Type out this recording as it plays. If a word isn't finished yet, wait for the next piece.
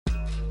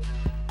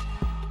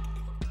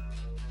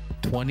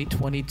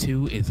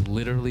2022 is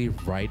literally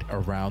right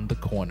around the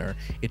corner.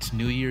 It's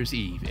New Year's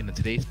Eve, and in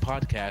today's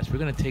podcast, we're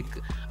going to take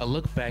a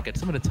look back at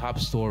some of the top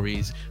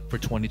stories for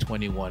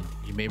 2021.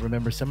 You may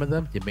remember some of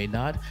them, you may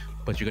not,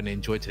 but you're going to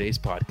enjoy today's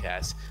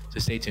podcast, so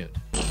stay tuned.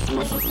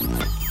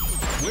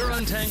 We're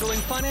untangling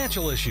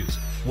financial issues.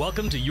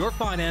 Welcome to Your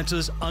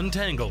Finances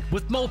Untangled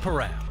with Mo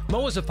Param.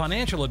 Mo is a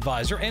financial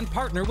advisor and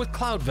partner with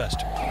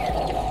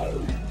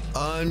CloudVestor.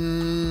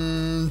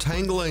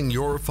 Untangling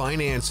your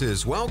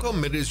finances.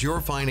 Welcome. It is Your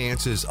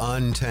Finances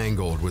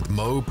Untangled with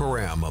Mo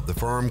Param of the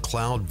firm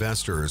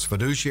CloudVestors,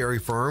 fiduciary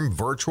firm,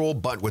 virtual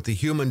but with the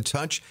human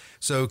touch.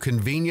 So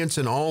convenience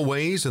in all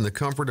ways and the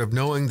comfort of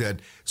knowing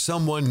that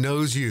someone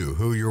knows you.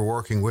 Who you're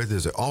working with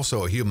is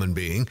also a human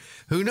being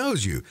who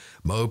knows you.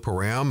 Mo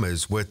Param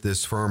is with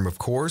this firm, of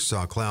course,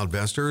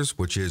 CloudVestors,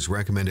 which is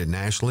recommended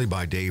nationally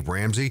by Dave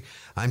Ramsey.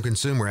 I'm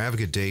consumer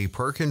advocate Dave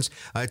Perkins.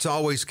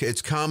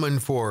 It's common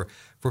for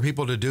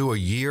people to do a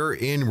year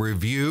in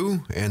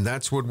review, and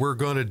that's what we're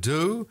going to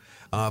do.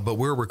 But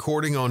we're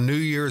recording on New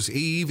Year's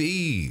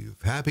Eve.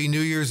 Happy New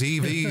Year's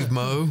Eve,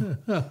 Mo.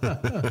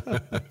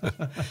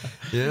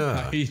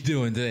 Yeah. How are you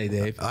doing today,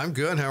 Dave? I'm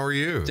good. How are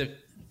you? Good.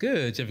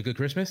 Did you have a good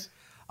Christmas?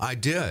 I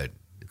did,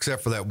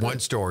 except for that one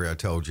story I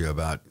told you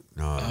about.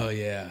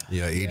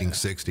 Eating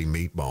 60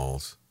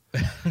 meatballs.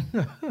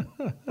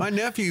 My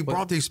nephew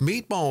brought these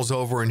meatballs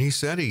over, and he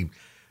said he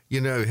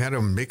had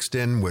them mixed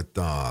in with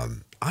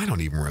I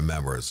don't even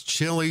remember. It's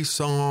chili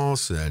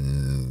sauce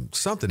and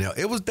something else.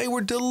 They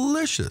were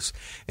delicious.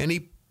 And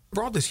he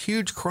brought this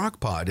huge crock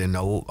pot and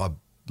a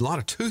lot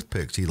of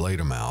toothpicks. He laid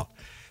them out.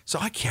 So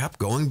I kept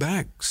going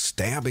back,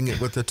 stabbing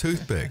it with the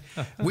toothpick.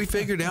 We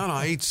figured out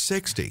I ate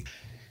 60.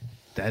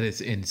 That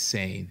is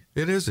insane.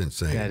 It is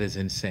insane. That is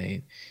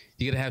insane.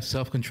 You got to have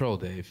self-control,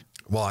 Dave.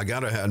 Well, I got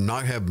to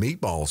not have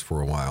meatballs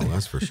for a while,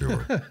 that's for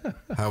sure.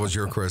 How was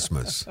your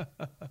Christmas?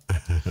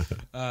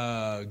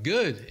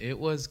 Good. It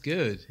was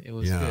good.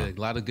 Good.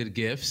 A lot of good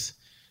gifts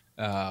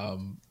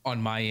on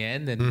my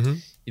end.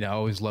 And, I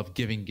always love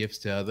giving gifts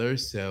to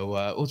others. So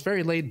it was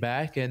very laid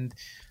back. And,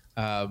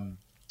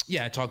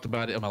 I talked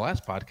about it on my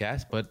last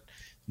podcast, but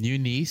new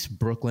niece,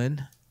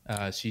 Brooklyn,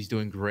 she's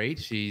doing great.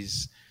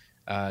 She's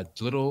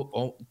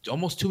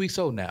almost 2 weeks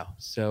old now.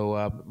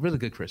 So really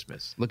good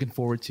Christmas. Looking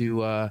forward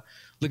to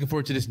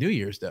this New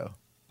Year's though.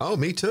 Oh,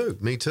 me too.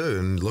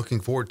 And looking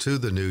forward to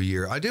the new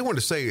year. I do want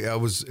to say it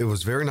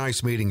was very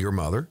nice meeting your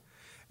mother.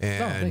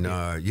 And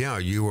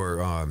you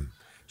were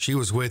she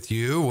was with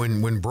you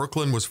when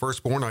Brooklyn was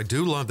first born. I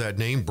do love that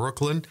name,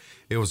 Brooklyn.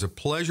 It was a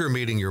pleasure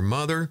meeting your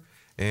mother.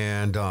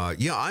 And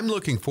I'm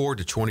looking forward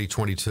to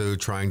 2022,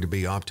 trying to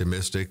be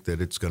optimistic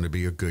that it's going to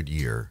be a good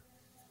year.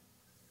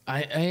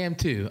 I am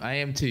too.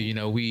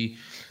 We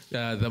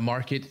the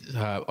market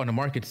on the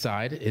market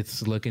side,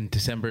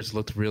 December's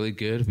looked really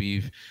good.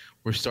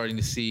 We're starting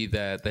to see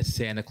that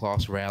Santa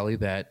Claus rally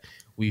that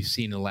we've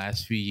seen in the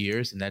last few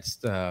years, and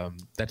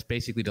that's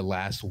basically the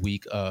last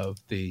week of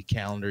the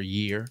calendar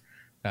year.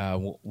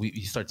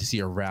 We start to see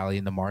a rally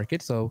in the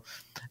market. So,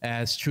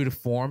 as true to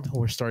form,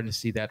 we're starting to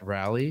see that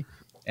rally,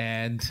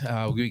 and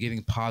we're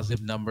getting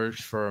positive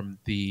numbers from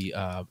the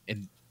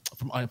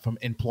from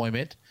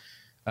employment.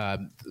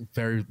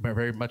 Very,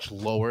 very much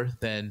lower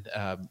than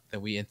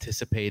we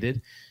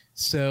anticipated.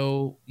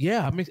 So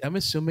I'm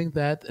assuming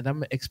that, and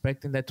I'm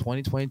expecting that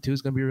 2022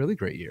 is going to be a really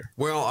great year.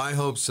 Well, I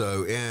hope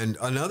so. And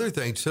another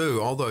thing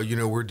too, although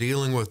we're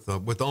dealing with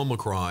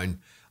Omicron,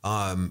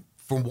 from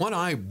what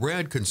I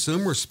read,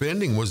 consumer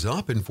spending was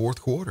up in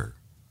fourth quarter.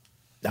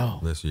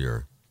 This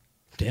year.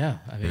 Yeah,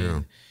 I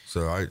mean,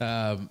 So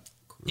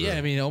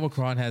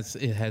Omicron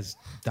has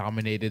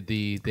dominated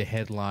the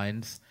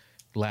headlines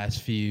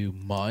last few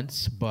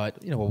months, but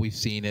what we've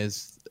seen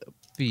is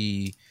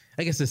the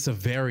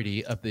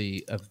severity of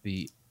the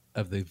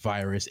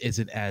virus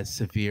isn't as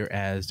severe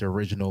as the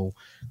original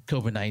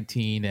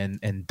COVID-19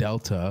 and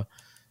Delta.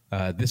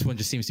 This one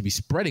just seems to be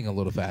spreading a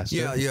little faster.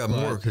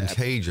 More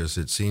contagious.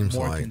 It seems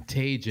more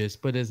contagious,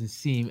 but doesn't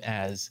seem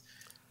as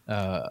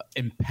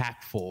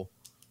impactful.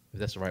 If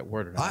that's the right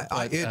word or not.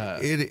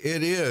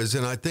 It is,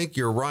 and I think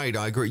you're right.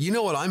 I agree. You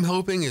know what I'm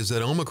hoping is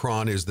that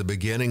Omicron is the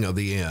beginning of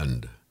the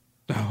end.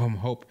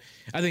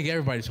 I think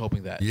everybody's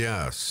hoping that.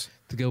 Yes.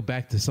 To go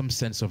back to some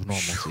sense of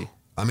normalcy.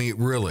 I mean,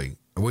 really,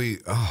 we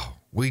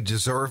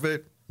deserve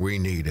it. We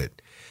need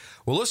it.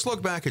 Well, let's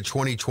look back at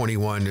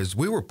 2021. As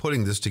we were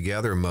putting this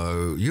together,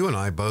 Mo, you and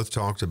I both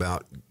talked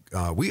about,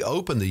 we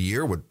opened the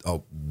year with a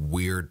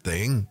weird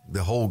thing,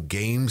 the whole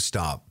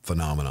GameStop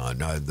phenomenon,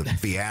 the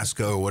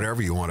fiasco,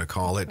 whatever you want to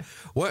call it.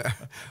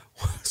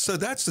 So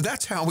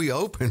that's how we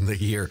opened the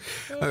year.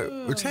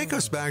 Take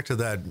us back to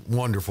that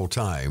wonderful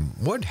time.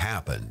 What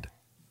happened?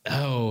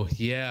 Oh,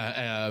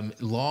 yeah.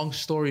 Long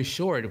story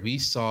short, we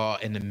saw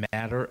in a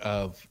matter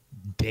of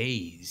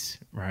days,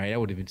 right? I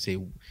would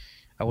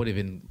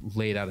even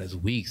lay it out as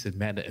weeks, a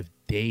matter of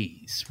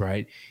days,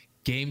 right?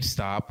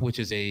 GameStop, which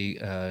is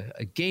a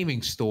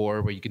gaming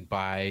store where you can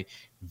buy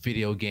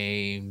video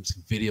games,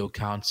 video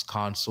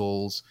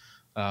consoles.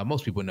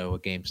 Most people know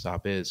what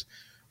GameStop is,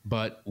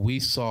 but we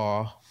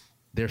saw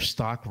their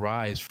stock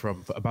rise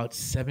from about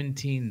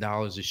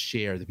 $17 a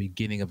share at the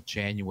beginning of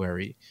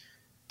January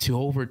to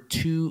over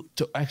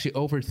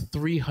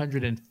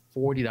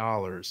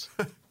 $340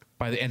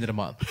 by the end of the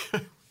month.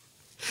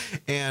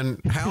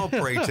 And how,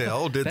 pray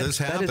tell, did this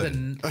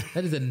happen? That's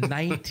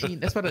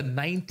about a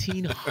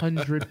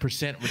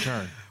 1,900%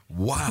 return.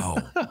 Wow.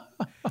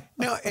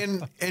 Now,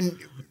 and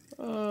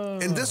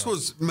this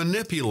was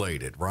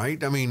manipulated,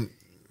 right? I mean,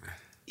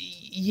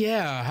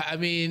 yeah. I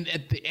mean,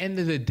 at the end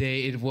of the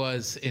day, it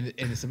was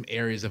in some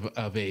areas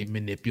of a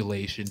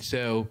manipulation.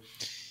 So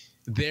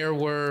there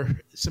were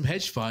some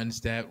hedge funds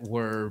that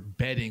were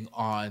betting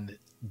on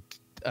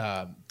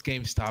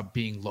GameStop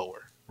being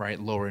lower. Right,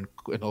 lower in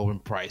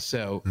price.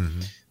 So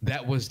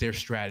that was their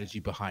strategy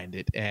behind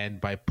it.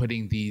 And by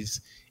putting these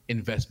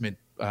investment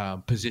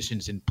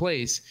positions in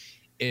place,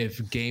 if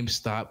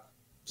GameStop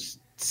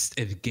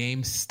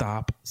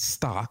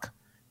stock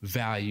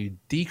value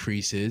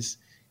decreases,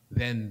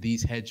 then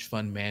these hedge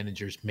fund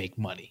managers make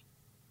money.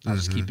 I'll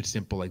just keep it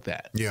simple like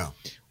that. Yeah.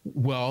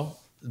 Well,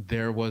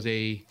 there was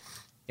a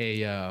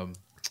kind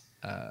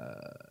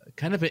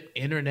of an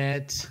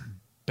internet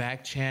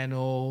back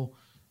channel.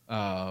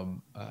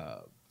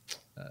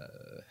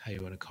 How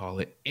you want to call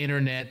it,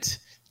 internet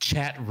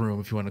chat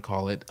room, if you want to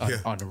call it,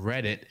 on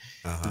Reddit,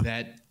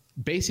 that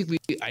basically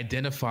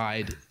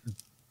identified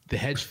the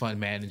hedge fund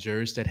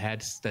managers that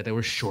they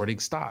were shorting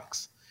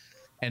stocks.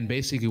 And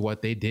basically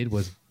what they did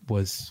was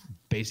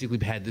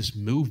basically had this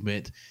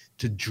movement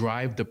to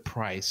drive the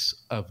price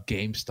of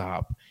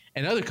GameStop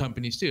and other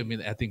companies too. I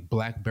mean, I think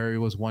BlackBerry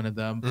was one of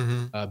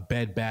them.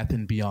 Bed Bath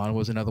 & Beyond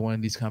was another one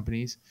of these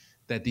companies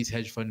that these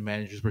hedge fund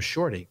managers were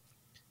shorting.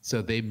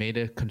 So they made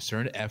a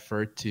concerted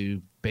effort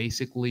to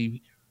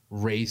basically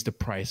raise the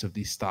price of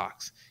these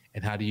stocks.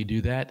 And how do you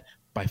do that?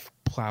 By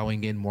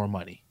plowing in more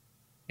money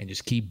and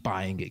just keep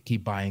buying it,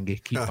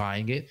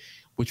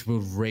 which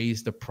will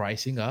raise the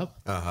pricing up.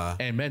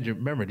 And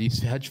remember,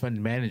 these hedge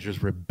fund managers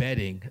were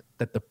betting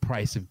that the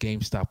price of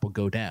GameStop will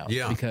go down.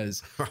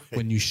 Because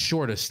when you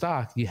short a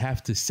stock, you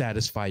have to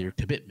satisfy your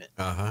commitment.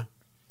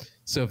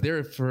 So if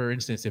they're, for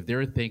instance, if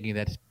they're thinking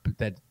that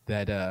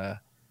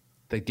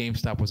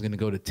GameStop was going to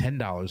go to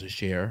 $10 a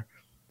share,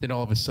 then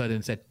all of a sudden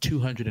it's at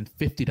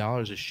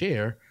 $250 a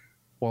share.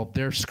 Well,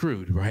 they're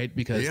screwed, right?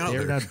 Because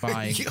they're not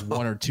buying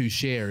one or two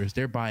shares;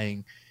 they're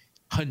buying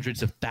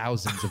hundreds of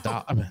thousands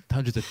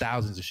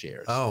of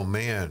shares. Oh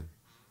man,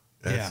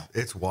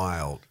 it's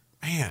wild,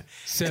 man.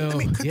 So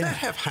could that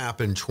have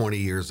happened 20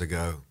 years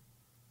ago?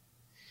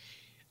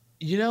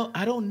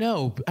 I don't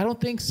know. I don't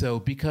think so,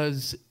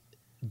 because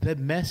the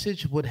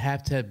message would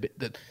have to have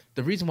been,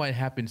 the reason why it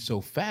happened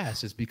so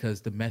fast is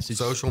because the message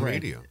social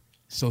media,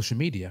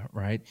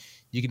 right?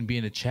 You can be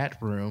in a chat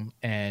room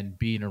and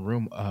be in a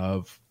room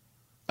of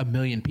 1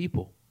 million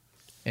people,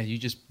 and you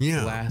just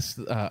blast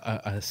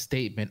a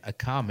statement, a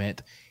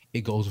comment,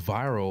 it goes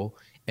viral,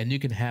 and you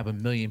can have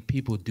 1 million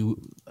people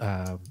do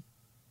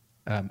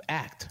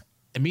act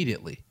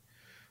immediately.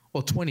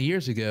 Well, 20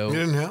 years ago, you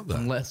didn't have that.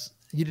 Unless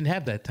you didn't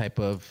have that type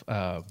of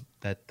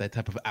that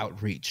type of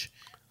outreach.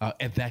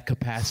 At that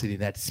capacity,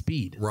 that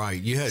speed. Right.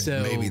 You had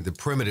maybe the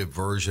primitive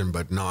version,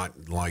 but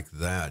not like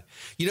that.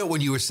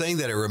 When you were saying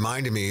that, it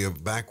reminded me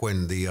of back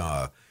when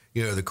the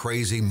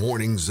crazy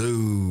morning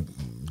zoo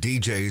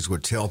DJs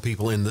would tell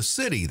people in the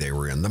city they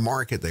were in, the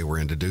market they were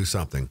in, to do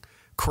something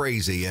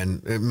crazy,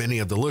 and many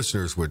of the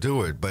listeners would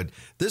do it. But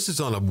this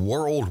is on a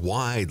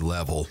worldwide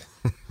level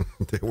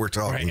that we're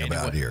talking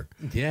about here.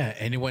 Yeah.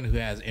 Anyone who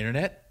has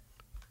internet,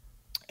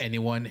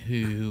 anyone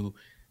who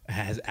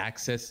has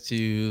access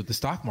to the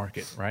stock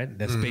market, right?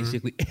 That's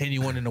basically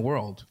anyone in the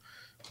world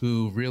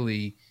who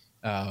really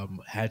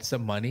had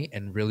some money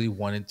and really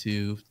wanted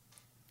to,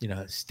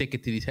 stick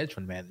it to these hedge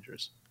fund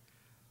managers.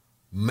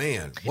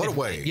 Man, what a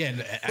way! Yeah,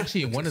 and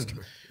actually, one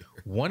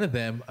of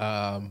them,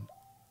 I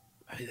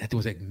think it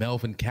was like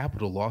Melvin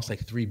Capital, lost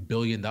like $3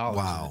 billion.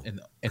 Wow. in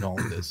all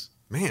of this.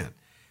 Man,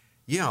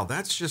 yeah,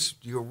 that's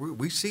just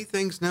we see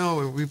things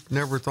now we've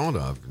never thought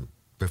of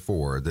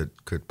before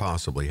that could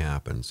possibly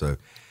happen.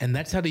 And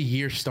that's how the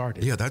year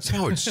started. Yeah, that's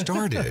how it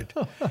started.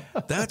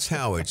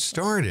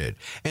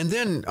 And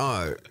then,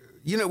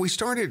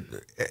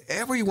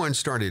 everyone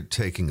started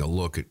taking a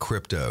look at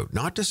crypto.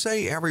 Not to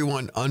say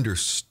everyone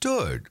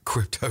understood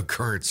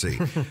cryptocurrency,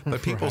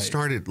 but people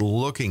started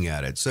looking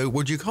at it. So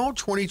would you call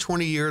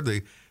 2020 year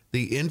the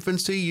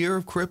infancy year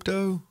of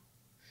crypto?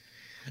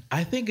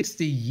 I think it's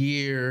the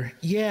year.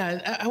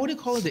 Yeah, I wouldn't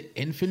call it the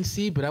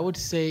infancy, but I would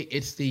say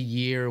it's the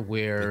year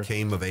where it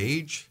came of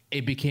age.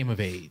 It became of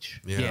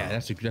age. Yeah,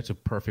 that's a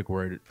perfect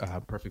word,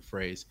 perfect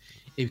phrase.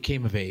 It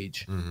came of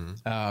age,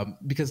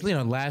 because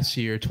last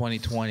year,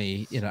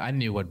 2020, I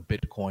knew what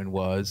Bitcoin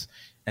was.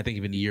 I think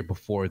even the year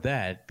before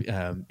that,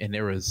 and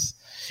there was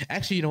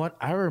actually, you know what?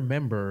 I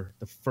remember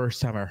the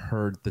first time I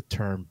heard the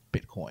term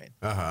Bitcoin.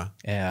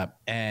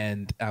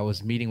 And I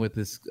was meeting with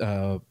this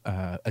a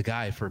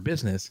guy for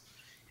business.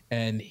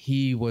 And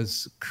he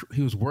was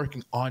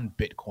working on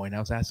Bitcoin. I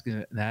asked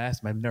him,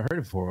 I've never heard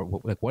it before.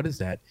 What is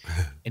that?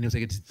 And he was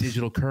like, it's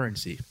digital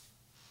currency.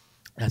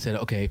 And I said,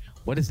 okay,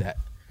 what is that?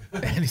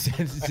 And he said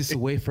it's just a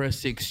way for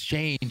us to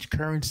exchange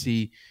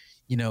currency,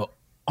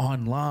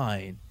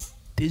 online,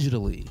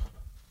 digitally.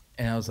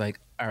 And I was like,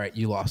 all right,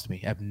 you lost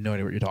me. I have no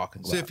idea what you're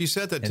talking about. See, if you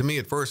said that to me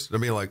at first,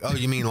 I'd be like, oh,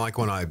 you mean like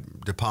when I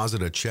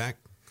deposit a check?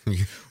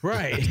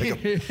 Right.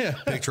 Take a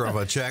picture of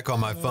a check on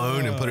my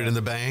phone and put it in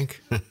the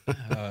bank.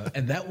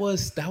 And that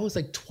was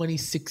like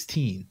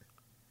 2016.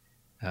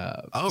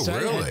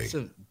 Really?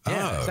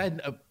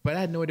 But I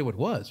had no idea what it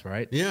was,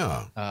 right?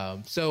 Yeah.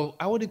 So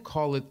I wouldn't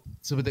call it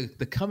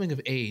the coming of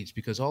age,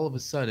 because all of a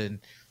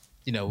sudden,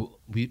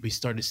 we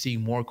started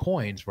seeing more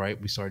coins, right?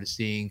 We started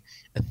seeing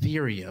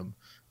Ethereum,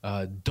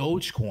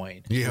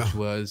 Dogecoin,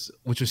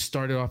 which was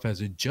started off as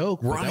a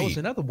joke, but that was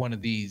another one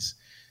of these.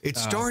 It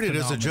started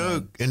as a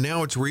joke, and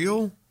now it's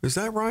real. Is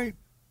that right?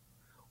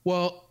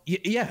 Well,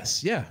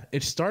 yes, yeah.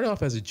 It started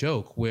off as a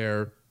joke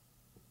where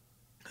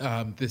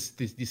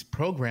these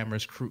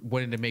programmers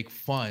wanted to make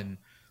fun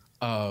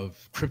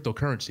of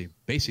cryptocurrency.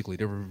 Basically,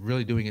 they were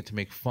really doing it to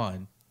make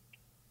fun.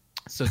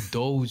 So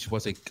Doge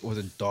was a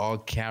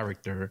dog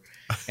character,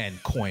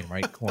 and coin,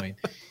 right? Coin,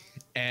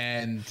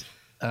 and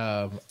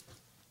there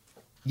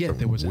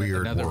was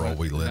another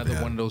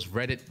one of those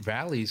Reddit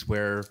rallies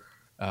where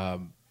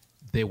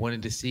they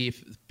wanted to see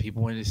if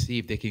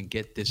they can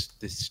get this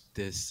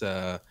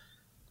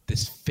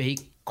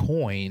fake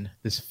coin,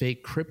 this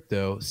fake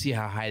crypto, see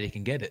how high they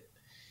can get it.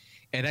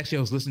 And actually,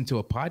 I was listening to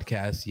a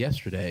podcast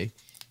yesterday,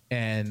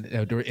 and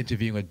they were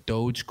interviewing a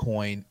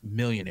Dogecoin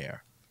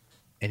millionaire,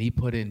 and he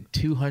put in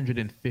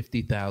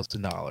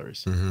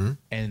 $250,000, and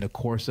in the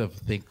course of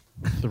I think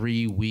 4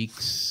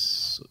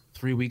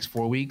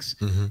 weeks,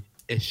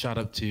 it shot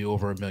up to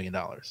over $1 million.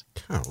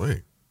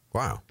 Golly.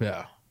 Wow.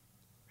 Yeah.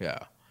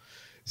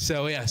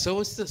 So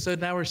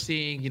now we're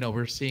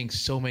seeing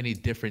so many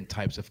different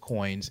types of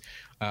coins.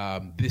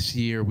 This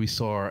year we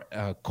saw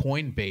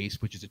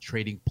Coinbase, which is a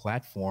trading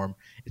platform,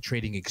 a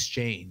trading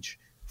exchange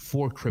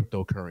for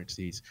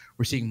cryptocurrencies.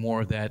 We're seeing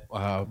more of that,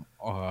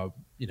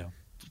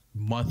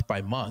 month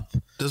by month.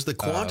 Does the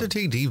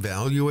quantity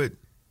devalue it?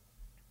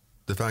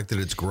 The fact that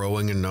it's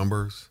growing in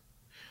numbers?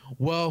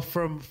 Well,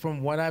 from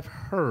what I've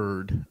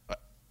heard,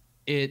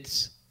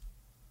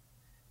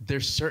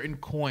 there's certain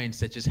coins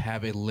that just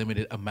have a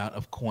limited amount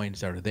of coins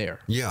that are there.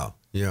 Yeah.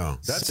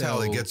 That's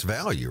how it gets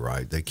value,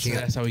 right? They can't.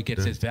 So that's how it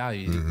gets its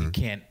value.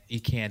 Mm-hmm.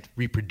 You can't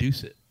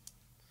reproduce it.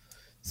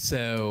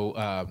 So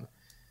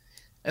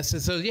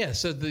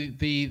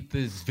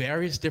the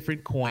various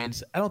different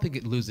coins, I don't think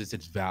it loses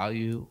its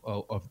value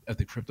of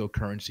the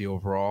cryptocurrency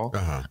overall.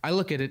 I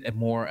look at it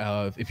more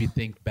of, if you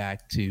think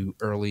back to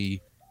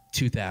early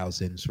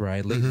 2000s,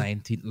 right? Late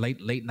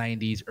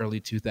 90s,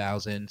 early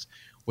 2000s,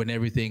 when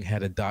everything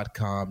had a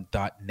 .com,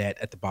 .net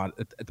at the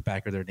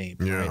back of their name,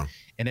 right?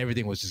 And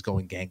everything was just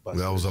going gangbusters.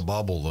 That was a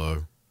bubble,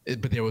 though.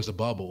 But there was a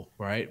bubble,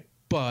 right?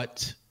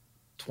 But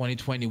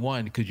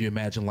 2021, could you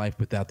imagine life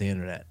without the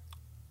internet?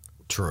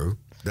 True.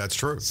 That's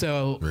true.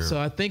 So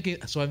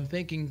I'm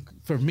thinking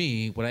for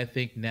me, what I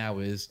think now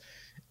is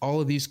all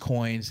of these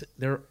coins,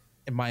 they're,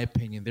 in my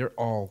opinion, they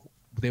all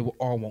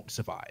won't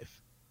survive,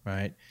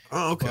 right?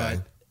 Oh, okay.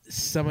 But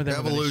some of them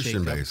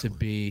evolution, are to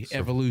be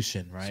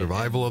evolution, right?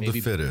 Survival of the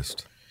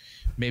fittest.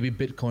 Maybe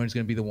Bitcoin's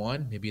going to be the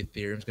one. Maybe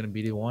Ethereum's going to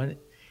be the one.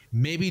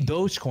 Maybe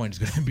Dogecoin's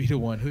going to be the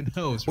one. Who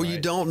knows? Well, right?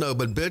 You don't know,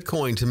 but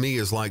Bitcoin to me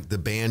is like the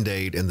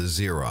Band-Aid and the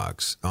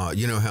Xerox.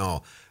 You know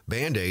how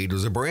Band-Aid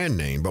was a brand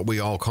name, but we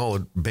all call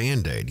it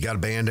Band-Aid. You got a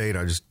Band-Aid,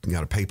 I just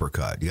got a paper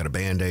cut. You got a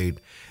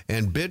Band-Aid.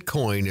 And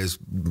Bitcoin is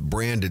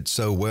branded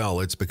so well,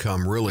 it's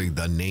become really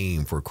the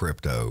name for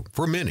crypto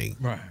for many.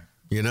 Right.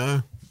 You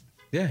know?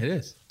 Yeah, it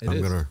is.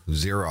 I'm going to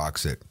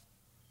Xerox it,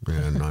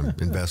 and I'm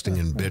investing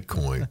in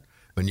Bitcoin.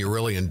 When you're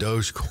really in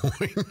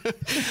Dogecoin.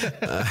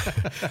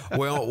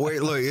 Well,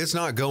 wait, look, it's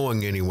not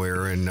going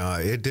anywhere, and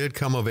it did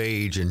come of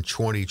age in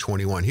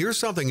 2021. Here's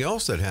something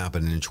else that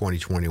happened in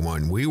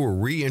 2021. We were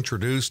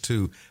reintroduced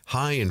to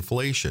high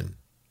inflation.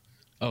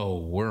 Oh,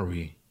 were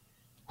we?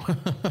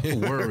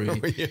 Were we?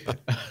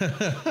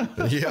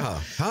 Yeah.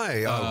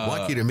 Hi,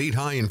 lucky to meet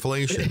high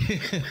inflation.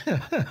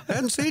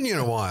 Hadn't seen you in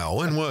a while.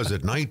 When was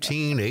it?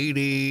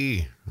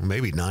 1980,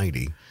 maybe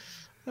 90.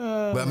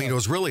 But I mean, it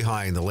was really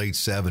high in the late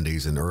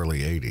 70s and early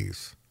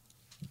 80s.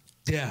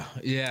 Yeah.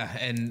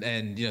 And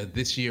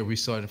this year we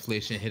saw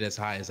inflation hit as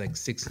high as like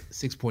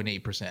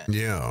 6.8%.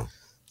 Yeah.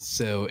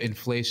 So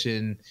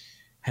inflation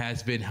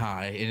has been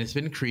high and it's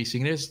been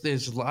increasing.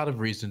 There's a lot of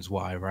reasons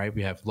why, right?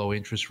 We have low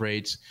interest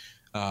rates.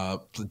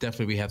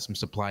 Definitely we have some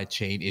supply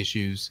chain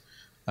issues,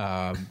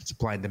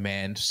 supply and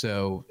demand.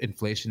 So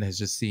inflation has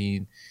just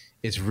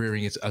it's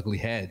rearing its ugly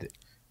head.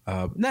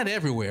 Not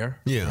everywhere,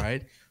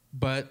 right?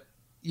 But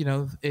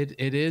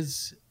it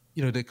is,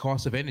 the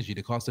cost of energy,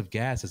 the cost of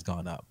gas has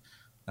gone up.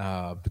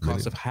 The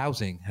cost of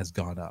housing has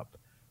gone up.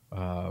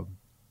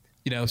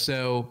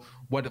 So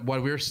what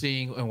we're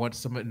seeing and what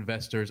some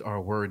investors are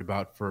worried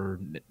about for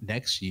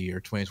next year,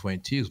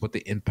 2022, is what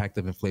the impact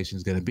of inflation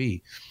is going to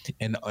be.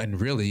 And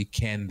really,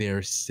 can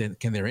their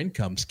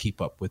incomes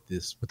keep up with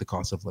the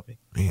cost of living,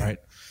 right?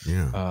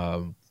 Yeah.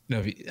 I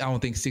don't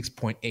think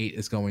 6.8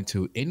 is going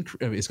to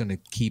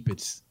keep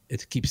its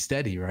it keeps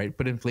steady, right?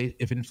 But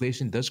if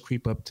inflation does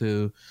creep up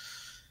to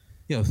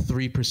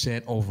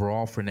 3%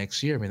 overall for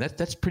next year, I mean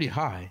that's pretty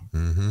high.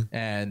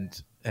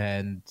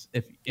 And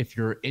if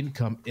your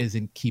income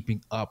isn't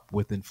keeping up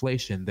with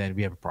inflation, then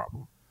we have a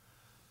problem.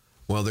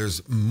 Well,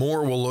 there's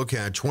more we'll look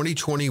at.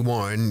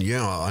 2021,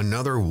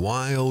 another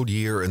wild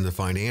year in the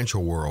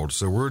financial world.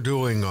 So we're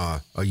doing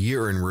a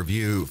year in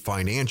review,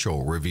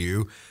 financial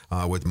review,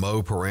 with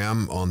Mo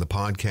Param on the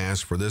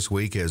podcast for this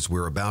week as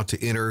we're about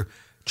to enter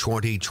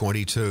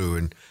 2022.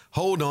 And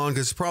hold on,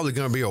 because it's probably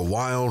going to be a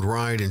wild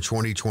ride in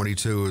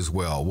 2022 as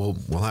well.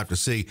 We'll have to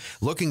see.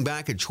 Looking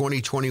back at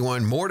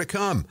 2021, more to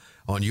come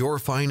on Your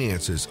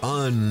Finances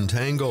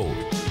Untangled.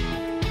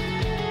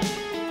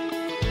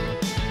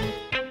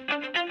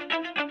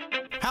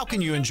 How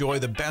can you enjoy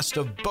the best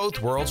of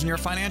both worlds in your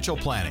financial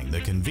planning?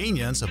 The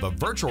convenience of a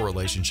virtual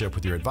relationship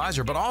with your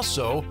advisor, but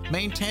also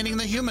maintaining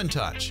the human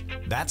touch.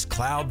 That's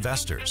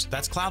CloudVestors.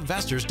 That's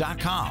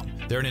CloudVestors.com.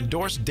 They're an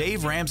endorsed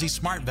Dave Ramsey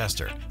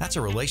SmartVestor. That's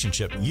a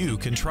relationship you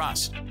can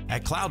trust.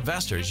 At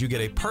CloudVestors, you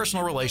get a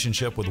personal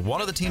relationship with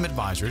one of the team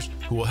advisors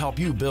who will help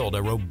you build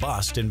a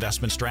robust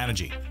investment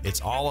strategy.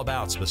 It's all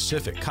about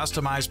specific,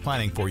 customized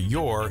planning for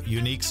your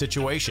unique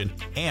situation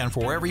and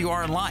for wherever you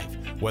are in life,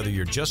 whether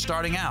you're just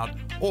starting out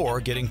or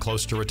getting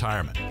close to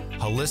retirement.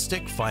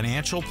 Holistic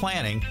financial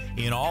planning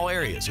in all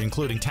areas,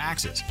 including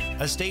taxes,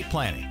 estate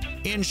planning,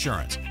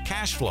 insurance,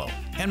 cash flow,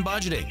 and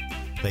budgeting.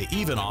 They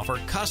even offer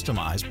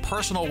customized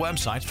personal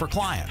websites for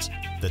clients.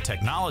 The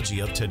technology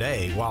of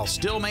today while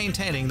still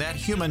maintaining that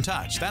human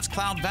touch. That's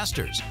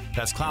CloudVestors.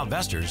 That's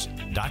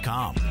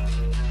CloudVestors.com.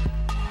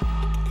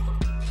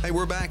 Hey,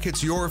 we're back.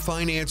 It's Your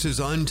Finances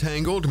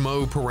Untangled.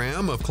 Mo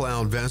Param of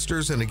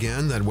CloudVestors. And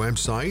again, that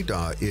website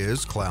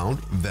is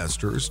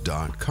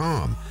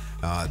CloudVestors.com.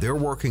 They're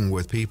working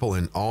with people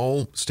in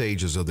all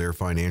stages of their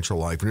financial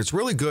life. And it's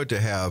really good to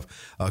have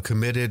a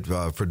committed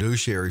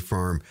fiduciary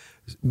firm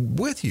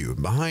with you,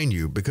 behind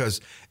you,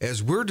 because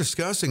as we're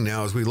discussing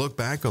now, as we look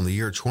back on the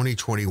year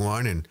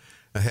 2021 and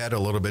ahead a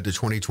little bit to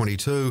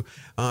 2022,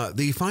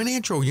 the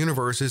financial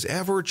universe is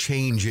ever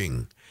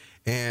changing.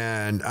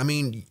 And I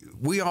mean,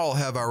 we all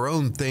have our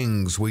own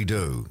things we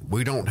do.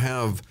 We don't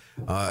have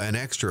an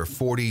extra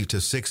 40 to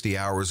 60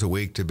 hours a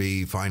week to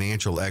be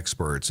financial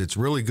experts. It's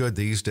really good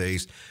these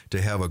days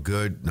to have a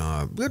good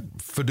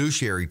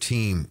fiduciary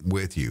team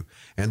with you.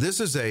 And this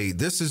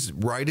is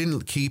right in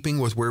keeping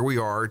with where we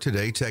are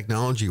today,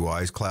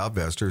 technology-wise.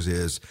 CloudVestors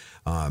is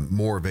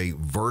more of a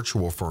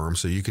virtual firm,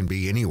 so you can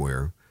be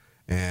anywhere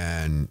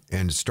and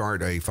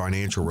start a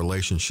financial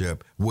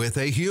relationship with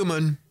a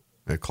human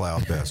at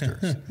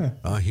CloudVestors,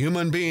 a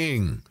human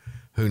being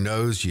who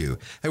knows you.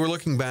 Hey, we're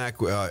looking back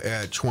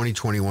at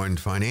 2021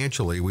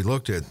 financially. We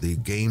looked at the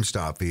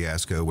GameStop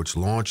fiasco, which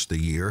launched the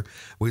year.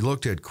 We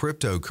looked at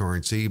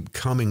cryptocurrency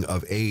coming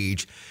of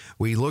age.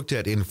 We looked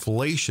at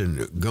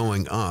inflation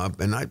going up,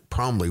 and that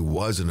probably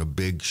wasn't a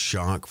big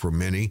shock for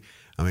many.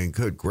 I mean,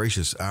 good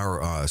gracious,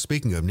 our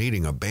speaking of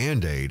needing a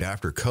Band-Aid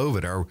after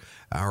COVID,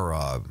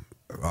 our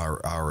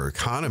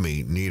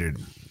economy needed,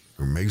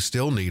 or may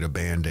still need, a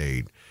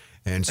Band-Aid.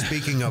 And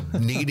speaking of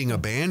needing a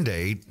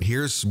Band-Aid,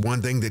 here's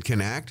one thing that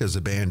can act as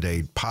a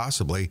Band-Aid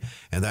possibly,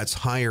 and that's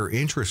higher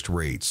interest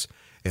rates.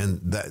 And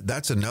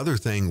that's another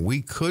thing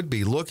we could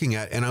be looking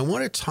at. And I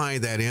want to tie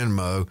that in,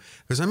 Mo,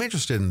 because I'm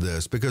interested in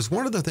this, because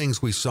one of the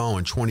things we saw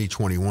in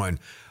 2021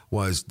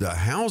 was the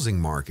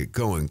housing market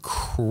going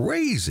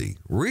crazy,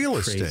 real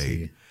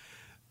estate.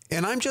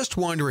 And I'm just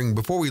wondering,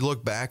 before we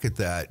look back at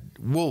that,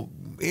 will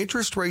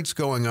interest rates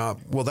going up,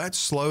 will that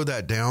slow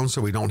that down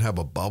so we don't have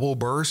a bubble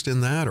burst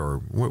in that? Or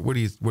what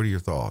are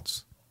your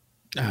thoughts?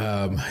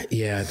 Rising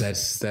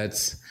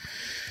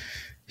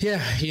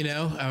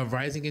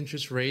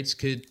interest rates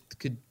could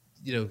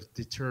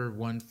deter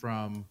one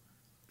from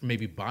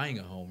maybe buying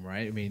a home,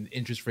 right? I mean,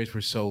 interest rates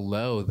were so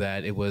low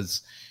that it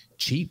was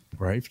cheap,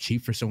 right?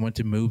 Cheap for someone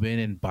to move in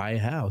and buy a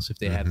house if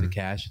they had the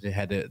cash, they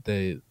had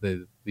the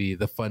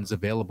funds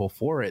available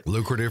for it.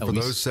 Lucrative for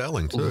those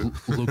selling too.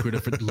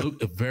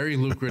 Very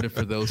lucrative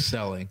for those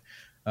selling.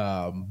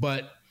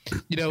 But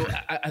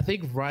I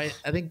think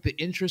the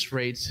interest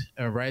rates,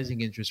 rising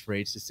interest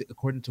rates,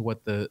 according to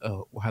what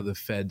how the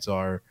Feds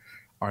are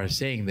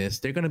saying this,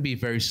 they're going to be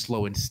very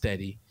slow and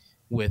steady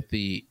with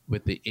the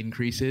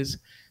increases.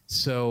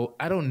 So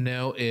I don't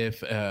know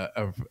if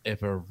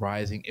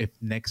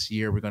next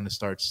year we're going to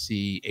start to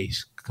see a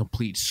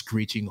complete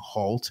screeching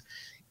halt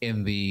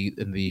in the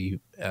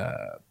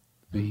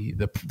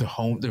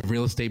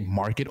real estate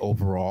market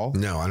overall.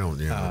 No, I don't.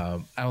 Yeah.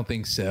 I don't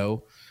think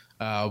so.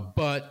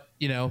 But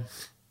I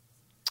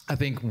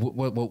think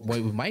what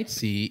we might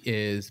see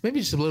is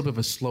maybe just a little bit of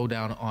a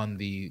slowdown on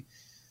the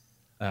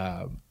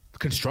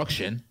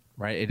construction.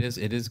 Right,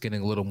 it is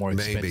getting a little more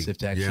expensive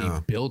to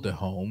actually build a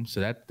home,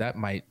 so that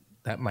might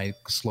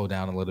slow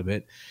down a little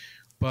bit.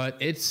 But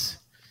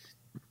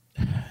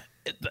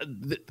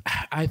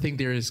I think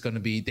there has to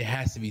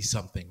be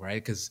something,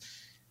 right? Because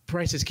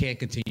prices can't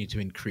continue to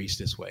increase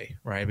this way,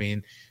 right? I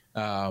mean,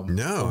 where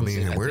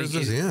does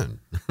this end?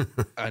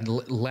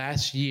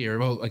 Last year,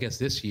 well, I guess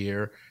this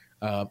year,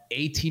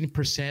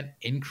 18%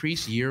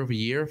 increase year over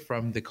year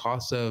from the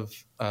cost of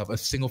a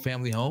single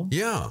family home.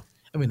 Yeah.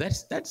 I mean,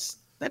 that's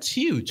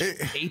huge.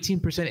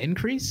 18%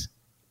 increase.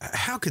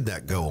 How could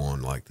that go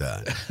on like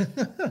that?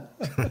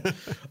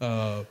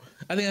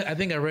 I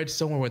think I read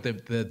somewhere where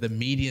the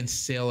median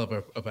sale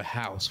of a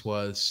house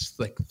was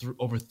like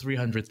over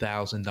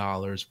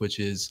 $300,000, which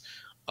is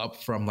up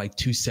from like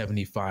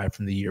 $275,000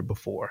 from the year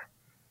before.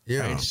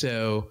 Yeah. Right?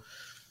 So,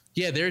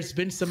 yeah, there's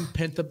been some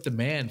pent up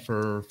demand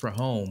for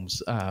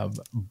homes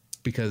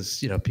because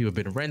people have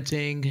been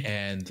renting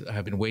and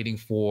have been waiting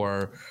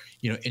for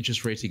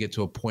interest rates to get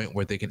to a point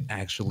where they can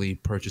actually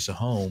purchase a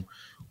home.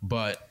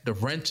 But the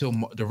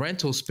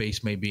rental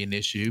space may be an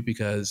issue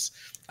because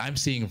I'm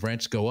seeing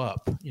rents go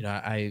up.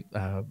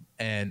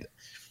 And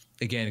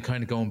again,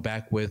 kind of going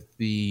back with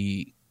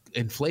the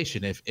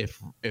inflation, if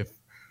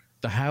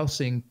the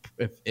housing,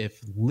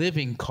 if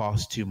living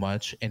costs too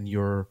much and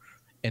your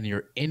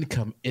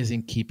income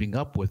isn't keeping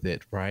up with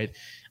it, right?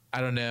 I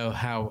don't know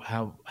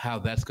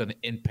how that's going to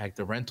impact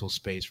the rental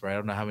space, right? I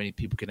don't know how many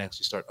people can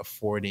actually start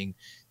affording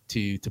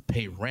to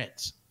pay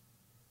rent.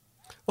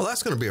 Well,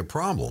 that's going to be a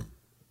problem.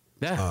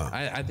 Yeah,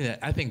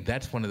 I think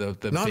that's one of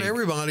the not big,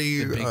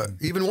 everybody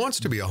even wants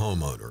to be a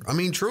homeowner. I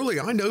mean, truly,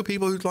 I know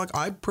people who's like,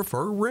 I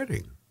prefer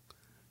renting,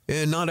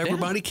 and not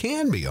everybody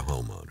can be a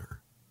homeowner.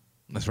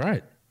 That's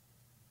right.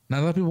 Not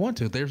a lot of people want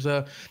to. There's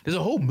a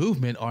whole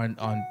movement on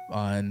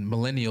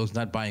millennials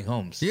not buying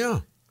homes. Yeah,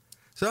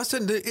 so that's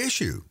an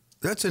issue.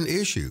 That's an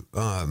issue.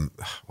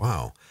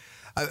 Wow.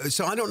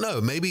 So I don't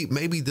know. Maybe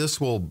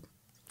this will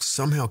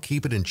somehow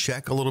keep it in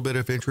check a little bit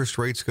if interest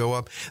rates go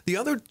up. The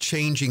other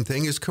changing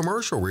thing is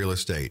commercial real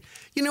estate.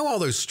 All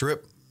those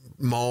strip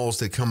malls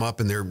that come up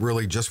and they're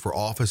really just for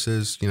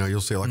offices. You'll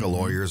see like a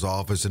lawyer's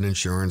office, an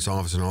insurance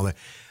office, and all that.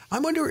 I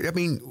wonder. I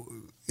mean,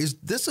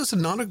 this is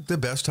not the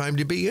best time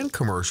to be in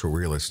commercial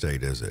real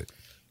estate, is it?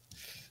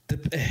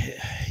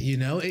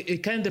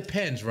 It kind of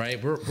depends,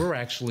 right? We're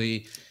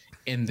actually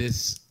in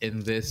this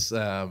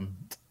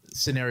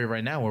scenario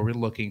right now where we're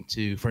looking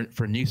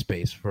for new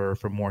space, for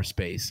more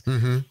space.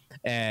 Mm-hmm.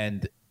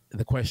 And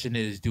the question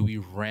is, do we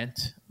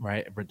rent,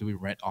 right? Or do we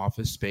rent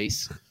office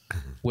space,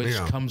 which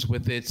comes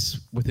with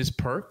its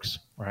perks,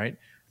 right?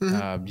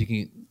 Mm-hmm.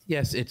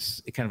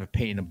 It's kind of a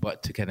pain in the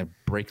butt to kind of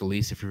break a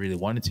lease if you really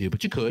wanted to,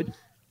 but you could,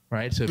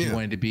 right? So if you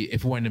wanted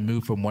to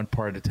move from one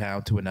part of the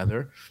town to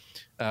another,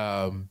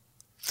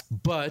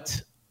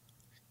 but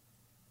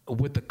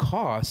with the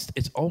cost,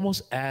 it's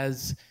almost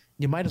as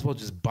you might as well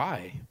just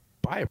buy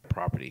a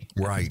property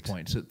at this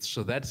point.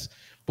 So that's,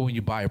 but when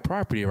you buy a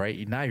property,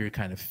 right, now you're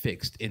kind of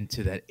fixed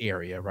into that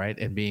area, right?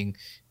 And being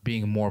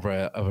more of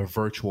a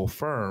virtual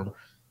firm,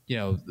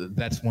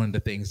 that's one of the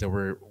things that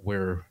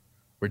we're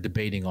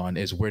debating on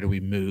is where do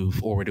we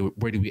move or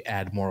where do we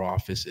add more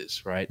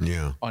offices, right?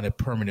 Yeah. On a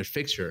permanent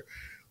fixture.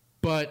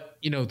 But,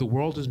 the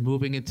world is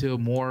moving into a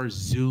more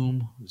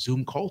Zoom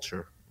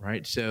culture,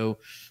 right? So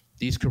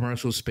these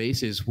commercial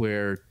spaces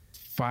where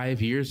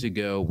 5 years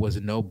ago was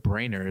a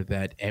no-brainer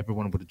that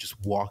everyone would just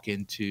walk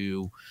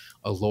into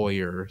a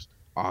lawyer's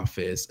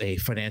office, a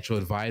financial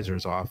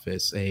advisor's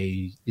office,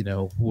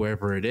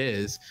 whoever it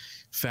is.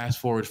 Fast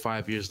forward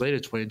 5 years later,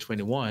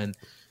 2021,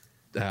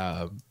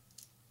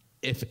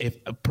 if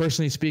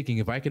personally speaking,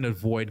 if I can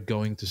avoid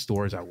going to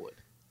stores, I would.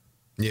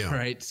 Yeah.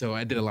 Right. So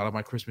I did a lot of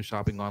my Christmas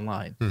shopping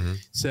online. Mm-hmm.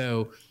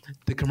 So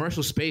the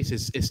commercial space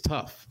is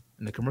tough.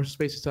 And the commercial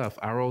space is tough.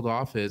 Our old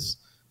office,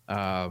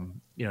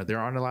 there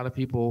aren't a lot of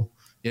people.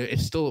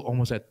 It's still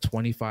almost at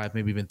 25,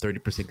 maybe even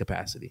 30%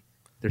 capacity.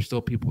 There's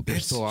still people.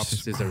 There's still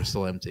offices that are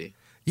still empty.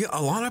 Yeah,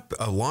 a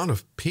lot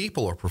of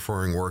people are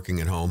preferring working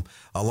at home.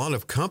 A lot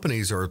of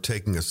companies are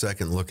taking a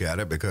second look at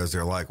it because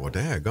they're like, well,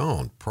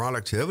 daggone,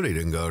 productivity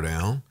didn't go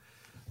down.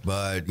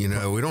 But, we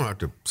don't have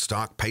to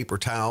stock paper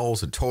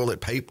towels and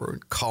toilet paper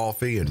and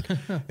coffee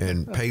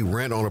and pay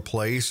rent on a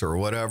place or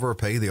whatever,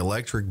 pay the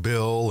electric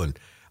bill. And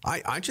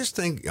I just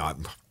think,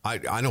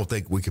 I don't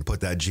think we can put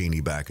that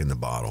genie back in the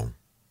bottle.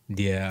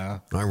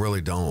 Yeah. I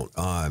really don't.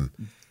 I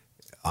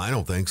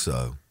don't think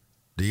so.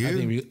 Do you? I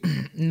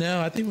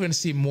think we're going to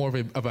see more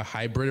of a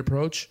hybrid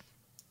approach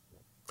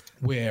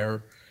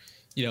where,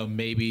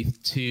 maybe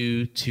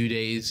two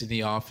days in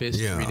the office,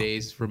 3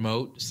 days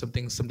remote,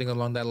 something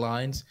along that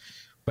lines.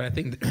 But I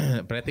think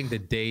the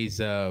days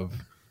of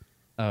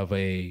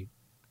a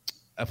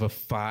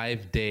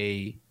 5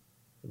 day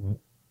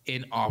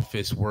in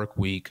office work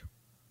week,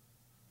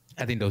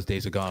 I think those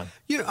days are gone.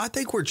 I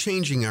think we're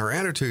changing our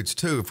attitudes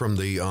too from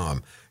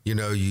the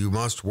you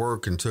must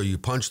work until you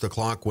punch the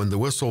clock when the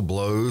whistle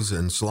blows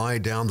and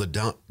slide down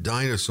the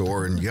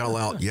dinosaur and yell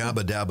out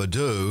yabba dabba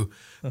doo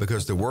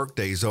because the work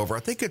day's over. I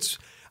think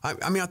I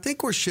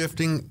think we're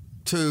shifting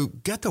to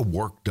get the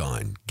work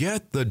done,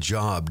 get the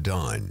job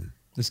done.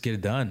 Let's get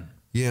it done.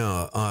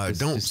 Yeah,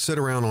 don't sit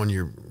around on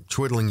your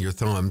twiddling your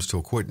thumbs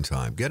till quitting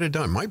time. Get it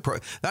done.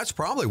 That's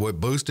probably what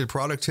boosted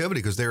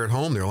productivity because they're at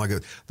home. They're like,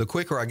 the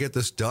quicker I get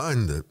this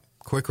done, the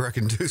quicker I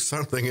can do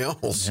something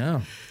else.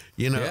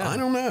 I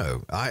don't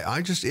know.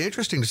 I just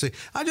interesting to see.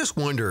 I just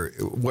wonder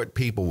what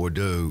people will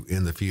do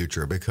in the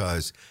future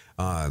because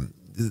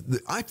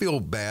I feel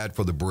bad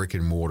for the brick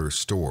and mortar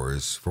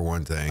stores for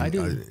one thing. I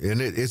do.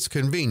 And it's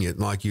convenient,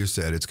 like you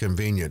said, it's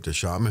convenient to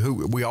shop. I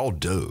mean, we all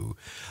do.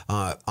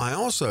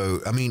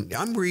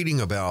 I'm reading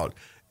about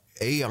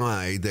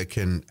AI that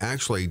can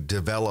actually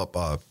develop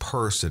a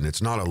person.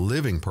 It's not a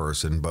living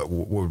person, but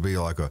would be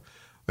like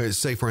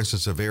say, for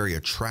instance, a very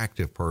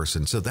attractive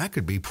person. So that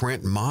could be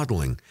print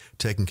modeling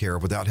taken care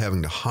of without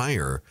having to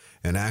hire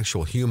an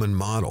actual human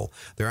model.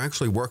 They're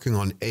actually working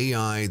on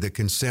AI that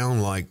can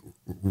sound like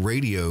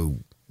radio,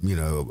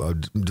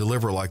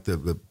 deliver like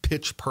the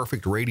pitch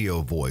perfect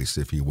radio voice,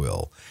 if you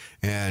will.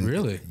 And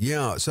really?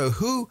 Yeah. So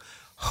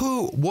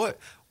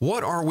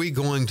what are we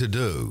going to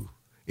do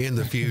in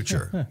the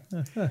future?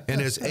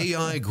 And as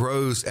AI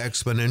grows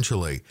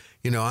exponentially,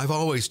 I've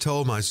always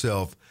told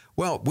myself,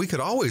 well, we could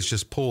always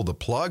just pull the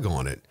plug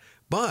on it,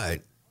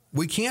 but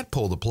we can't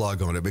pull the plug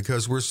on it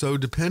because we're so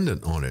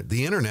dependent on it.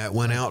 The internet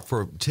went out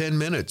for 10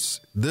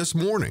 minutes this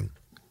morning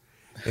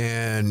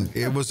and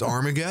it was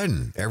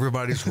Armageddon.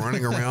 Everybody's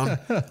running around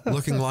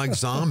looking like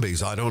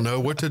zombies. I don't know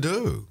what to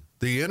do.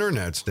 The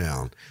internet's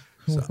down.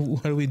 So.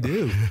 What do we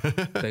do?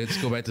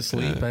 Let's go back to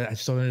sleep. I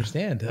just don't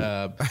understand.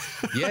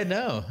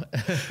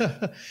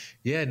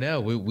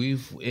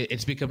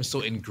 It's become so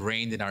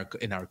ingrained in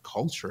our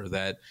culture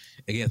that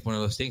again, it's one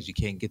of those things you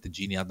can't get the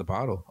genie out of the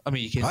bottle. I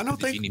mean, you can't put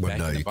the genie back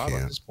in the bottle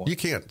at this point. You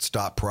can't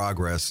stop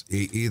progress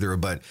either.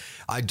 But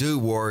I do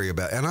worry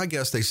about, and I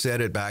guess they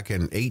said it back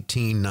in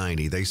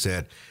 1890. They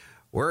said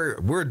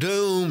we're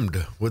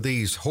doomed with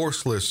these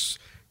horseless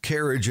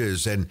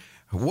carriages and.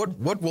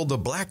 What will the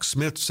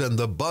blacksmiths and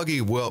the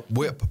buggy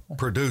whip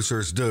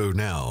producers do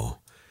now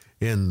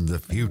in the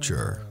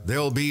future?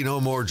 There'll be no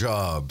more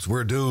jobs.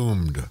 We're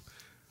doomed.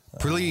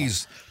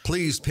 Please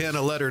pen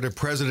a letter to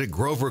President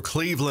Grover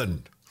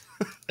Cleveland.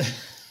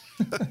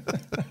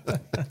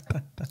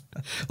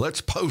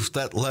 Let's post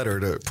that letter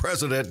to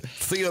President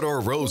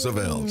Theodore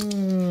Roosevelt.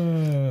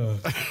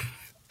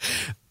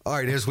 All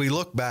right, as we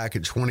look back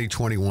at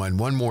 2021,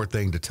 one more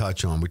thing to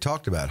touch on. We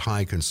talked about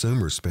high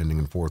consumer spending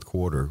in fourth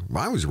quarter.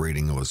 I was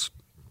reading it was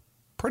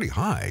pretty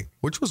high,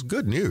 which was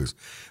good news.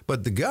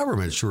 But the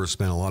government sure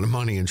spent a lot of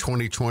money in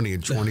 2020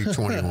 and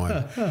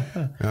 2021.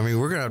 I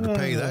mean, we're going to have to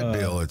pay that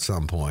bill at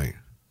some point.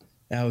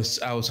 I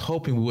was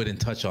hoping we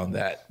wouldn't touch on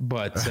that,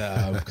 but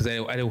because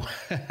I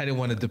didn't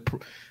want to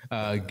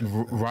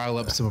rile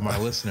up some of my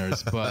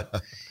listeners.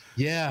 But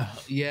yeah,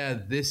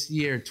 this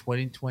year,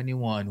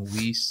 2021,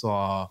 we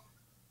saw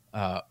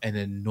an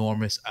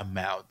enormous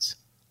amount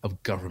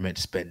of government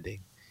spending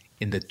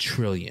in the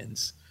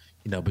trillions,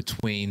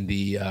 between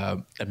the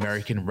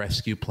American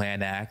Rescue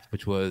Plan Act,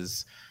 which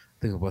was, I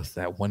think it was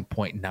that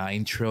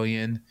 1.9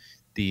 trillion,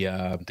 the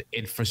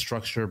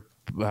infrastructure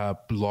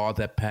law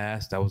that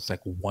passed, that was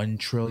like 1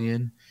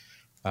 trillion.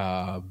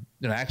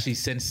 Actually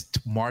since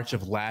March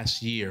of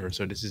last year,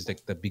 so this is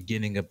like the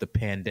beginning of the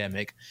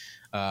pandemic,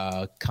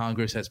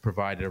 Congress has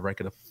provided a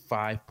record of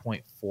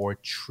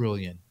 5.4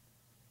 trillion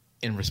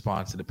in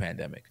response to the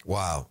pandemic.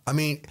 Wow. I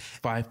mean,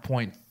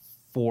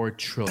 5.4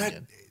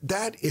 trillion.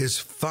 That is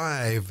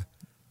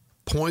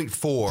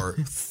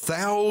 5.4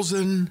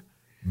 thousand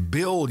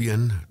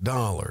billion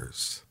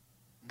dollars.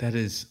 That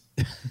is,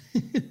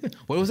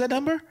 what was that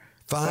number?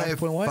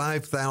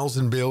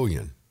 5,000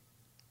 billion.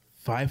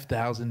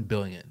 5,000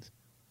 billion.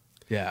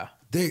 Yeah.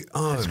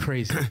 That's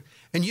crazy.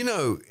 And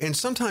and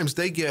sometimes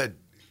they get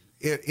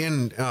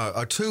in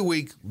a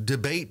 2-week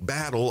debate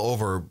battle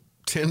over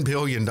 $10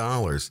 billion.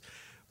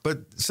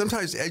 But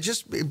sometimes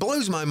it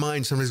blows my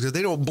mind sometimes because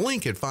they don't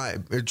blink at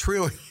 5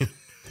 trillion.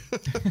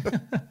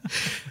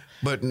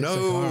 But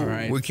no, like,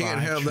 right, we can't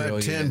have trillion.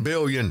 That 10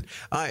 billion.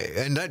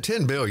 And that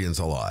 10 billion's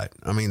a lot.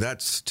 I mean,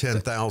 that's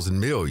 10,000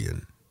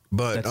 million.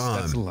 But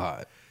that's a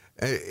lot.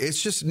 It's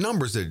just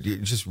numbers that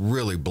just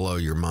really blow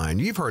your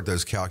mind. You've heard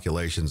those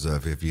calculations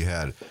of if you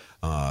had,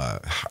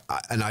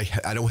 and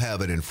I don't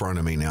have it in front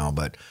of me now,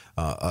 but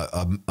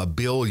a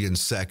billion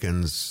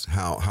seconds,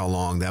 how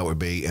long that would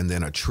be, and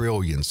then a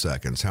trillion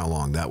seconds, how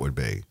long that would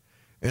be.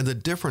 And the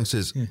difference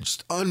is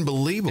just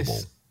unbelievable.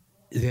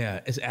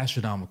 It's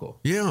astronomical.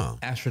 Yeah.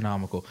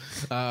 Astronomical.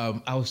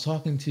 I was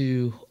talking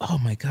to, oh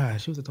my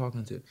gosh, who was I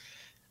talking to?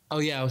 Oh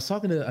yeah, I was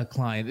talking to a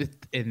client,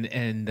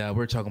 and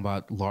we're talking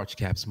about large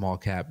cap, small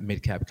cap,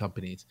 mid cap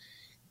companies,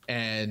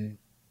 and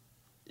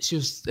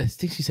I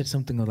think she said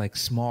something like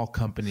small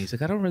companies.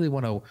 Like I don't really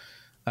want to.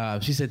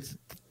 She said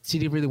she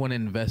didn't really want to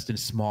invest in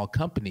small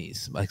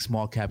companies, like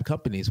small cap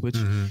companies, which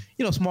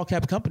small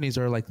cap companies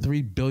are like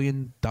 $3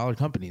 billion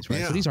companies, right?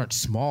 Yeah. So these aren't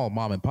small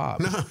mom and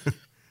pop. No.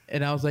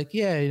 And I was like,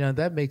 yeah,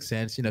 that makes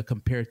sense,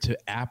 compared to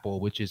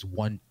Apple, which is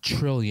 $1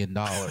 trillion.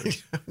 No,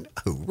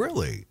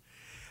 really?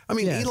 I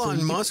mean,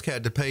 Elon Musk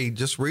had to pay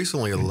just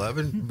recently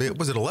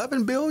was it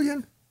 11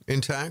 billion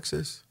in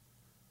taxes?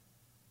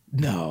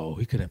 No,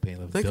 he couldn't pay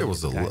 11 billion. I think it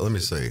was let me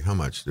see how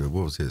much. What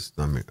was his?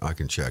 I mean, I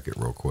can check it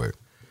real quick.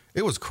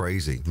 It was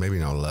crazy. Maybe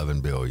not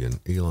 11 billion.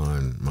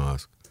 Elon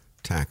Musk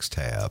tax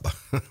tab.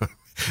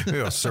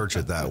 Maybe I'll search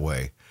it that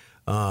way.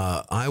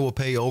 I will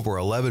pay over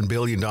 $11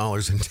 billion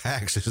in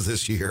taxes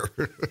this year.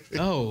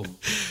 Oh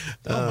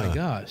my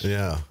gosh.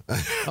 Yeah.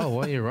 Oh,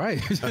 well, you're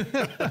right.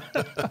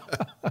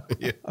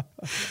 Yeah.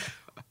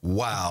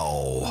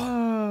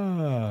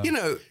 Wow. You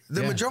know,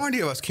 the majority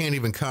of us can't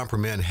even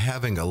comprehend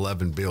having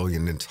 11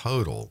 billion in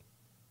total.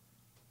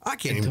 I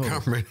can't even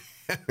comprehend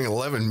having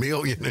 11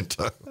 million in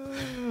total.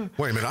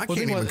 Wait a minute, I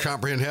can't even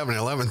comprehend having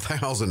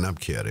 11,000. I'm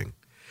kidding.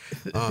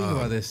 Think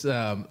about this.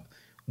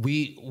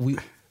 We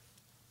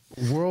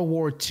World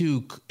War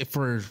II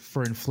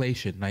for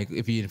inflation. Like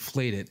if you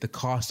inflate it, the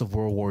cost of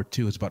World War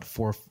II is about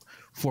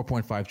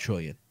 4.5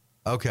 trillion.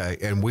 Okay,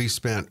 and we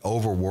spent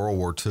over World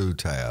War II,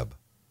 Tab,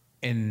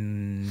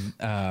 in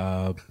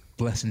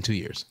less than 2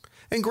 years.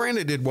 And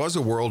granted, it was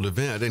a world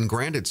event, and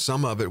granted,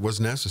 some of it was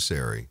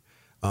necessary.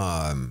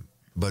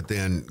 But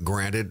then,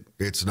 granted,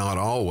 it's not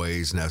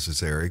always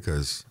necessary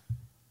because,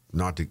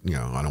 not to,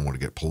 I don't want to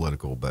get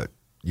political, but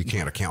you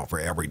can't account for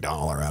every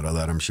dollar out of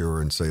that, I'm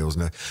sure, in sales.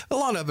 A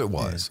lot of it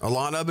was. Yeah. A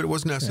lot of it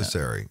was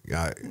necessary.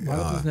 Yeah. A lot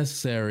of it was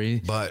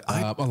necessary, but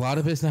a lot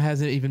of it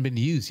hasn't even been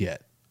used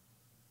yet.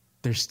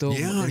 There's still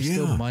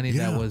money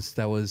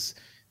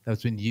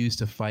that's been used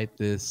to fight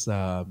this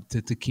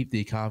to keep the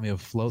economy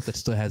afloat that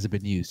still hasn't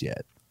been used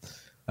yet.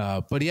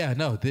 But yeah,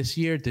 no, this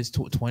year,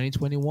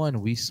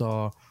 2021, we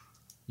saw.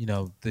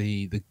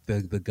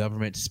 The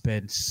government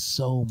spent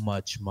so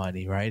much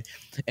money, right?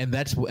 And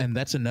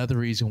that's another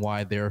reason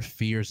why there are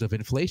fears of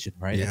inflation,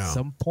 right? Yeah. At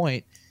some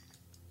point,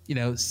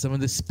 some of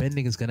the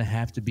spending is going to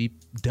have to be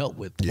dealt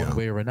with one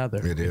way or another.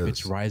 If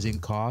it's rising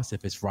costs,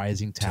 if it's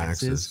rising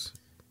taxes.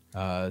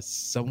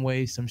 Some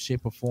way, some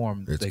shape or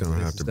form, it's going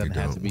to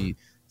have to be.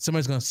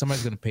 Somebody's going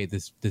to pay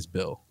this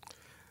bill.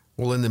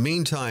 Well, in the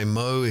meantime,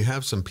 Mo, we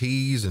have some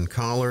peas and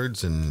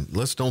collards, and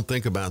let's don't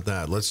think about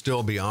that. Let's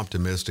still be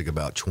optimistic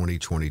about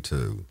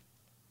 2022.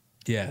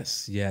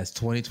 Yes,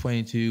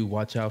 2022.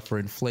 Watch out for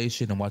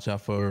inflation and watch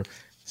out for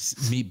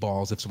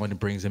meatballs if somebody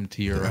brings them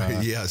to your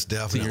yes,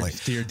 definitely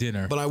to your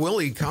dinner. But I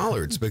will eat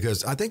collards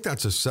because I think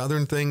that's a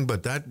Southern thing,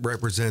 but that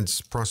represents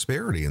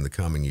prosperity in the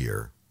coming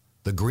year.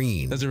 The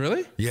green. Does it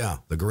really? Yeah,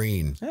 the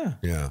green.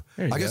 Yeah.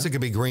 I guess it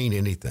could be green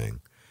anything.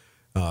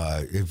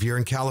 If you're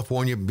in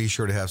California, be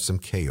sure to have some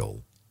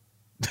kale.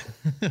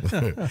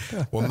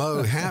 Well,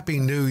 Mo, Happy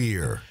New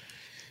Year.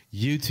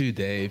 You too,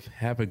 Dave.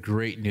 Have a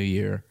great New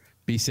Year.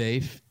 Be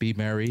safe, be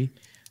merry,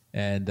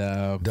 and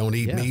don't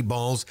eat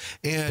meatballs.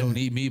 And don't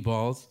eat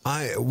meatballs.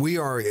 We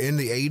are in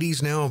the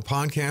 80s now on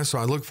podcast, so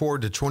I look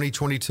forward to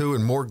 2022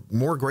 and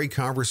more great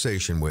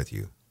conversation with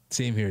you.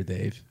 Same here,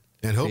 Dave.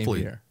 And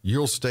hopefully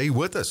you'll stay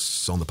with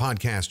us on the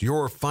podcast,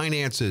 Your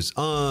Finances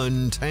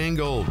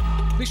Untangled.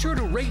 Be sure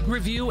to rate,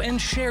 review, and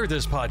share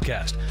this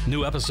podcast.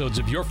 New episodes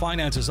of Your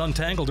Finances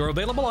Untangled are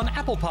available on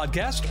Apple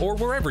Podcasts or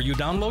wherever you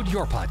download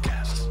your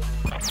podcasts.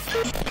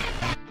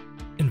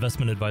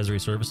 Investment advisory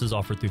services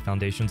offered through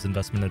Foundations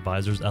Investment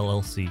Advisors,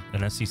 LLC,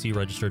 an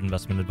SEC-registered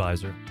investment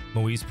advisor.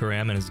 Moise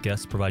Param and his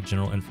guests provide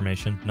general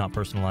information, not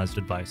personalized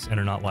advice, and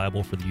are not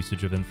liable for the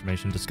usage of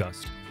information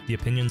discussed. The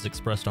opinions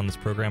expressed on this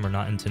program are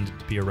not intended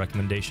to be a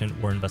recommendation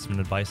or investment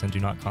advice and do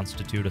not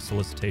constitute a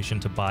solicitation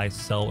to buy,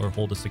 sell, or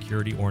hold a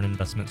security or an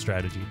investment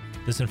strategy.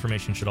 This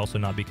information should also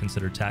not be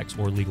considered tax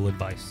or legal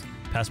advice.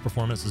 Past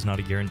performance is not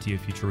a guarantee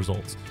of future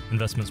results.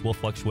 Investments will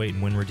fluctuate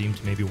and when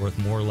redeemed may be worth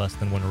more or less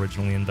than when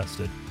originally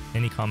invested.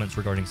 Any comments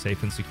regarding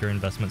safe and secure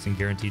investments and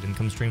guaranteed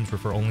income streams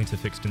refer only to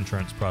fixed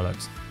insurance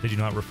products. They do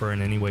not refer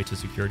in any way to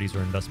securities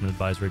or investment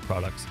advisory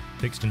products.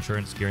 Fixed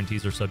insurance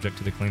guarantees are subject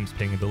to the claims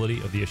paying ability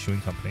of the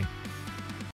issuing company.